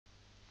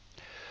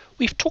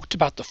We've talked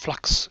about the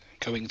flux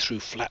going through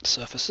flat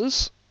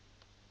surfaces,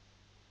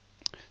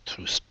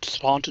 through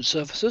slanted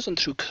surfaces and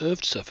through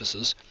curved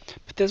surfaces,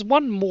 but there's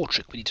one more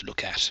trick we need to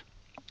look at,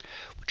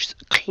 which is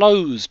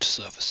closed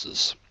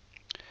surfaces.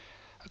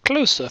 A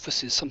closed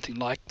surface is something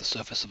like the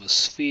surface of a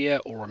sphere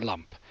or a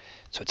lump.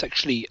 So it's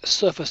actually a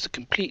surface that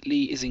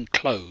completely is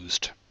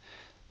enclosed.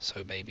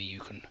 So maybe you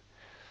can,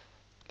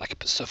 like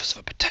a surface of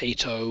a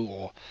potato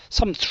or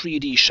some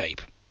 3D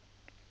shape.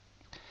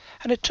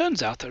 And it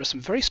turns out there are some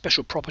very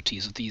special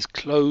properties of these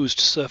closed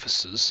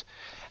surfaces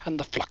and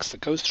the flux that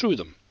goes through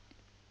them.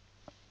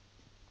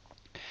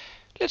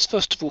 Let's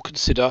first of all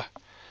consider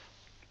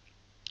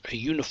a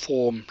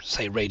uniform,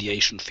 say,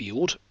 radiation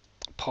field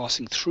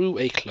passing through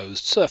a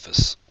closed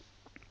surface.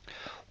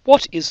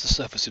 What is the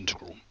surface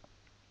integral?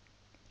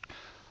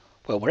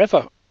 Well,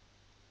 wherever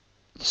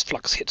this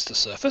flux hits the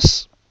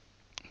surface,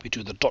 we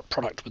do the dot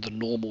product with the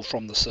normal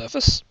from the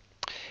surface.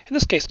 In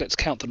this case, let's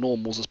count the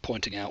normals as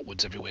pointing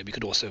outwards everywhere. We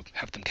could also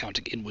have them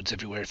counting inwards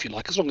everywhere if you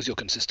like. As long as you're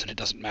consistent, it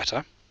doesn't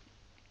matter.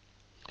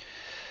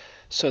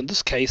 So in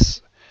this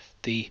case,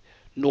 the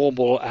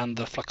normal and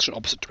the flux are in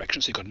opposite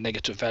directions, so you've got a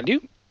negative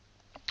value.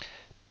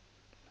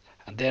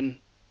 And then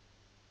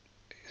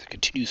it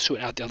continues through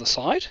and out the other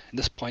side. At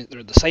this point,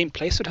 they're at the same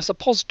place, so it has a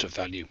positive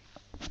value.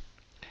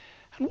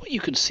 And what you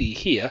can see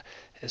here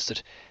is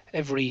that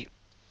every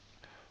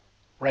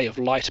ray of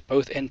light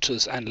both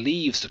enters and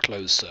leaves the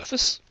closed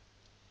surface.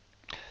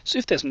 So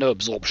if there's no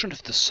absorption,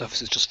 if the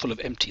surface is just full of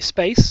empty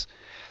space,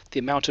 the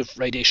amount of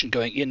radiation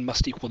going in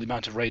must equal the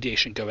amount of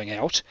radiation going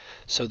out.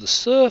 So the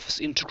surface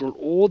integral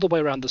all the way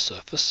around the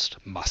surface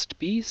must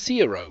be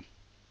 0.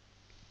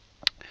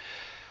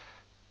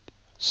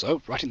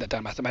 So, writing that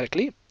down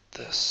mathematically,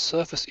 the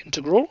surface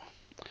integral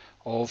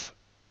of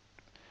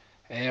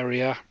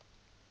area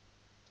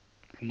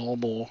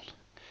normal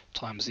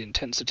times the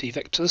intensity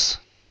vectors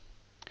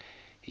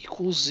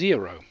equals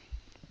 0.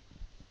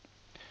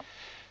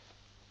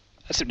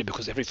 That's simply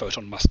because every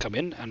photon must come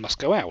in and must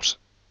go out.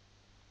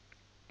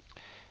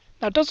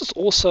 Now, does this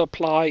also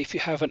apply if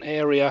you have an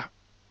area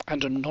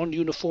and a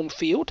non-uniform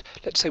field?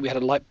 Let's say we had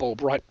a light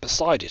bulb right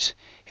beside it.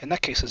 In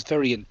that case, there's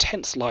very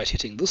intense light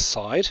hitting this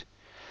side,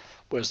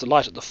 whereas the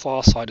light at the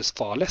far side is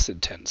far less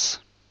intense.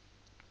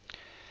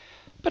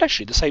 But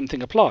actually, the same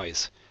thing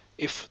applies.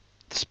 If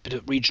this bit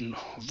of region,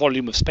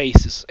 volume of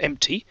space is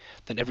empty,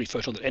 then every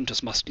photon that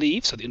enters must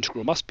leave, so the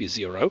integral must be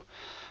 0.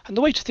 And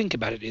the way to think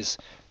about it is,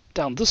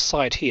 down this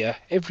side here,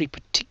 every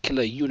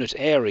particular unit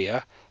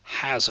area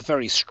has a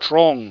very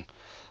strong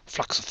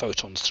flux of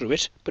photons through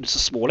it, but it's a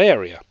small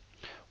area.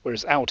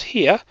 Whereas out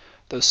here,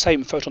 those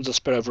same photons are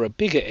spread over a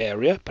bigger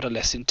area, but are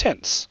less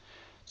intense.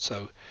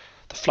 So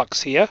the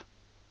flux here,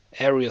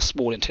 area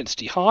small,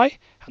 intensity high,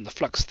 and the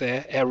flux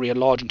there, area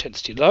large,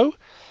 intensity low,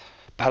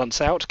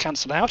 balance out,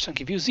 cancel out, and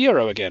give you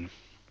 0 again.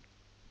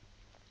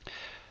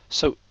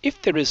 So if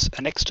there is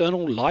an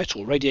external light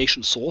or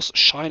radiation source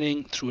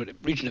shining through a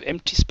region of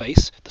empty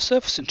space, the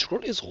surface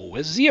integral is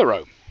always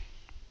 0.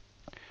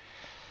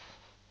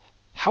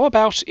 How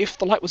about if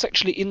the light was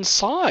actually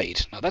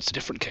inside? Now that's a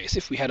different case.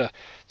 If we had a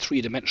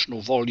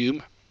three-dimensional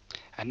volume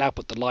and now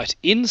put the light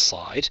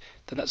inside,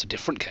 then that's a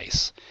different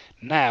case.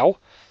 Now,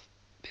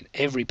 in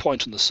every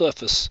point on the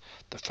surface,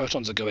 the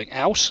photons are going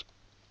out.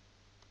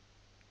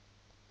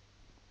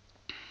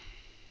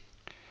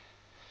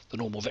 The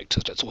normal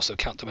vectors, let's also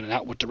count them in an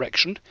outward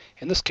direction.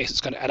 In this case,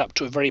 it's going to add up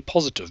to a very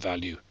positive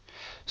value.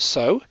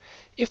 So,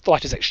 if the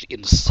light is actually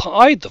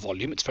inside the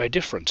volume, it's very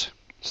different.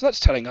 So that's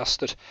telling us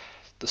that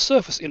the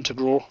surface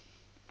integral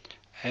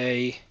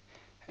A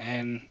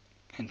n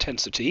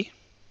intensity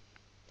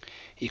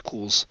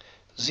equals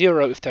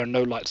 0 if there are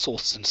no light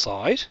sources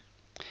inside.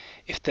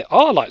 If there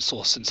are light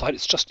sources inside,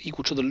 it's just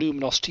equal to the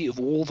luminosity of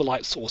all the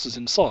light sources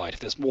inside,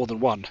 if there's more than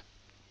one.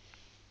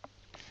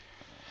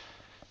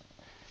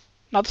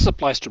 Now this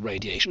applies to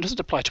radiation. Does it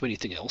apply to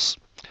anything else?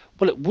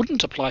 Well, it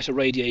wouldn't apply to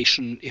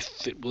radiation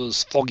if it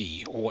was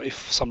foggy or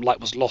if some light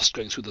was lost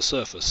going through the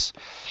surface.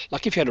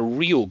 Like if you had a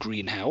real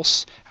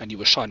greenhouse and you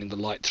were shining the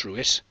light through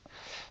it,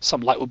 some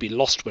light would be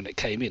lost when it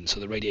came in, so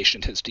the radiation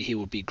intensity here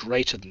would be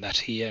greater than that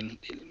here and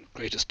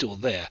greater still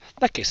there. In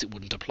that case, it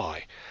wouldn't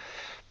apply.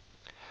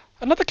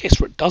 Another case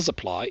where it does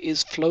apply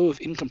is flow of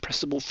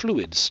incompressible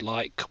fluids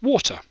like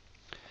water.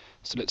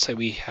 So let's say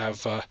we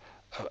have a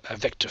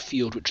vector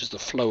field which is the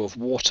flow of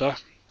water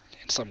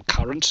in some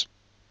current.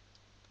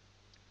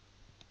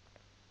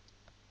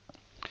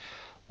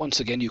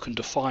 Once again, you can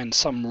define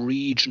some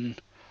region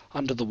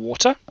under the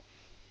water,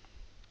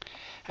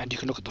 and you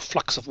can look at the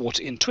flux of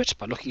water into it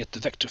by looking at the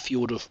vector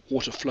field of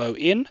water flow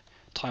in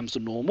times the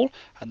normal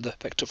and the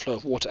vector flow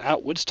of water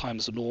outwards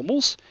times the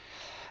normals,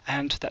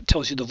 and that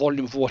tells you the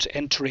volume of water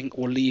entering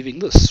or leaving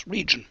this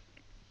region.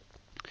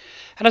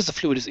 And as the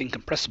fluid is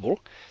incompressible,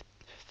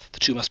 the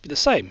two must be the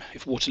same.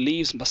 If water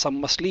leaves, some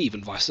must leave,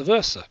 and vice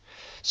versa.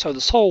 So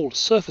this whole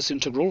surface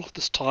integral,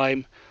 this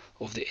time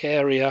of the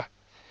area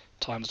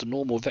times the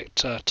normal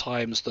vector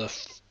times the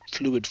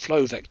fluid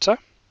flow vector,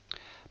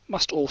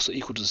 must also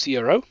equal to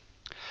 0.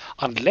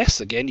 Unless,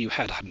 again, you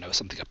had, I don't know,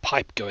 something, a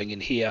pipe going in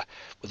here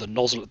with a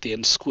nozzle at the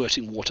end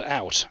squirting water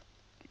out.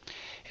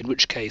 In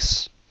which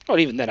case, well,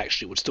 even then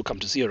actually it would still come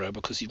to zero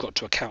because you've got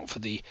to account for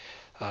the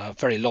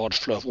very large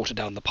flow of water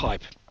down the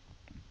pipe.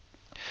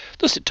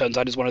 This, it turns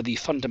out, is one of the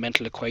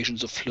fundamental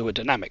equations of fluid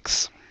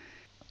dynamics.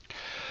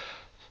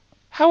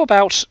 How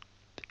about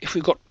if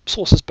we've got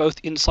sources both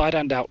inside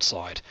and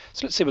outside?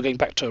 So let's say we're going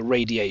back to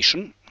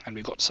radiation, and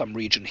we've got some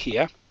region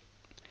here.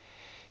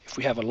 If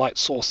we have a light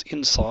source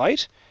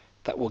inside,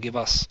 that will give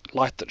us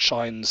light that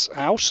shines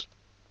out,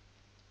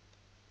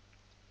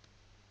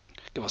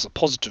 give us a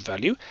positive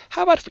value.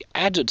 How about if we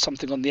added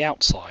something on the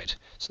outside,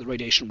 so the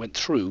radiation went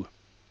through?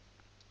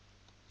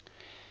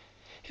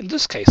 In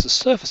this case, the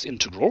surface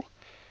integral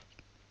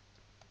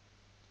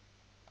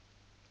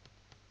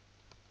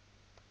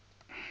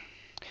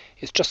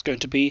is just going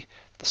to be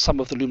the sum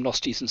of the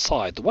luminosities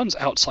inside. The ones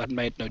outside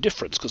made no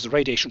difference because the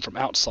radiation from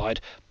outside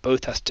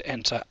both has to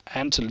enter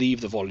and to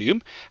leave the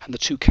volume, and the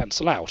two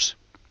cancel out.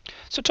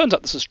 So it turns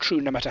out this is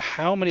true no matter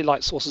how many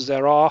light sources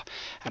there are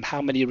and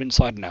how many are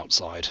inside and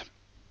outside.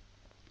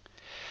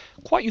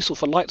 Quite useful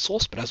for light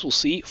source, but as we'll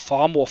see,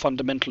 far more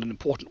fundamental and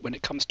important when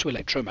it comes to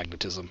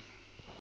electromagnetism.